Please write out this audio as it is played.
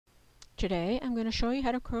Today I'm going to show you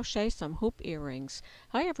how to crochet some hoop earrings.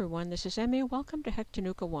 Hi everyone, this is Emmy. Welcome to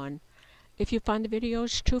HECTANOOGA 1. If you find the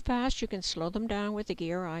videos too fast, you can slow them down with the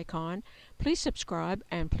gear icon. Please subscribe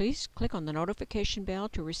and please click on the notification bell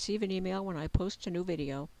to receive an email when I post a new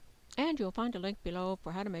video. And you'll find a link below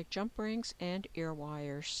for how to make jump rings and ear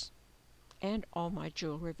wires. And all my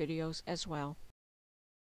jewelry videos as well.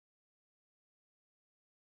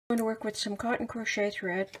 I'm going to work with some cotton crochet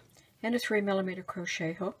thread and a 3mm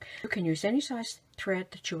crochet hook. You can use any size thread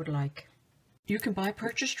that you would like. You can buy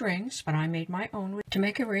purchased rings, but I made my own. To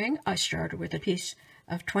make a ring, I started with a piece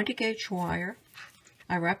of 20 gauge wire.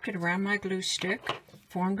 I wrapped it around my glue stick,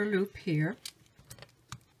 formed a loop here,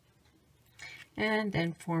 and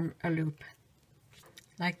then formed a loop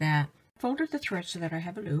like that. Folded the thread so that I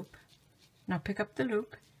have a loop. Now pick up the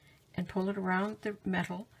loop and pull it around the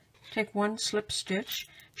metal. Take one slip stitch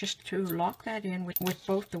just to lock that in with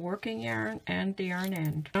both the working yarn and the yarn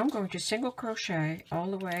end. I'm going to single crochet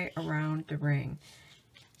all the way around the ring.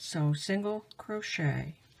 So single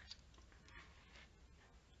crochet.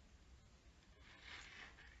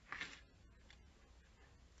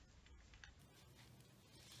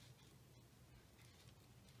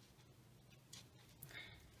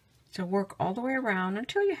 So work all the way around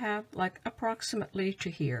until you have like approximately to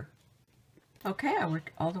here. Okay, I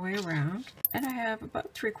worked all the way around, and I have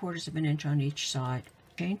about 3/4 of an inch on each side.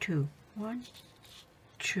 Chain 2, 1,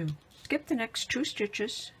 2. Skip the next 2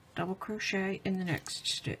 stitches, double crochet in the next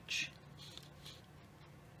stitch.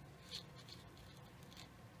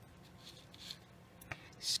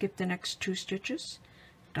 Skip the next 2 stitches,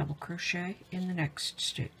 double crochet in the next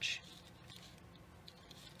stitch.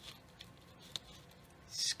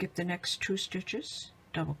 Skip the next 2 stitches,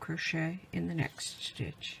 double crochet in the next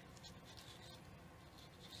stitch.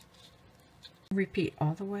 Repeat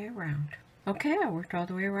all the way around. Okay, I worked all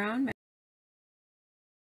the way around,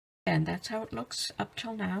 and that's how it looks up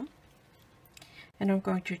till now. And I'm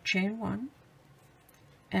going to chain 1,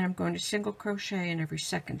 and I'm going to single crochet in every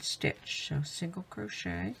second stitch. So single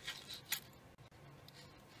crochet,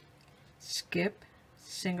 skip,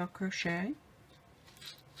 single crochet,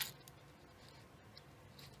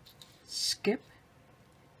 skip,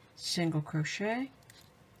 single crochet,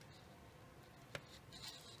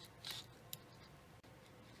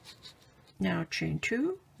 now chain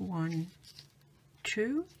 2, 1,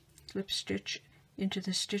 2, slip stitch into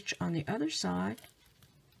the stitch on the other side,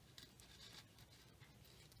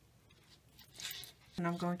 and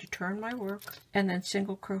I'm going to turn my work and then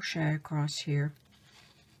single crochet across here.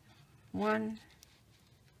 1,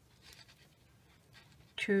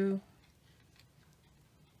 2,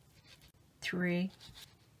 3,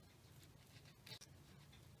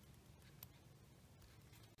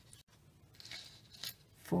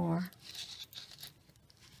 4,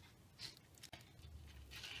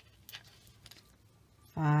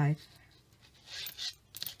 5,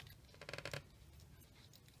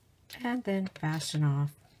 and then fasten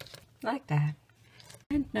off like that.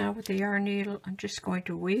 And now with the yarn needle, I'm just going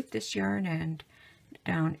to weave this yarn end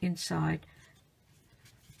down inside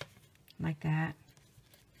like that.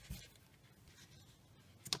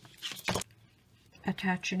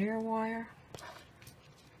 Attach an ear wire.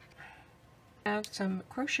 Have some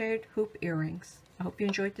crocheted hoop earrings. I hope you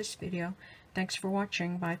enjoyed this video. Thanks for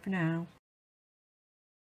watching. Bye for now.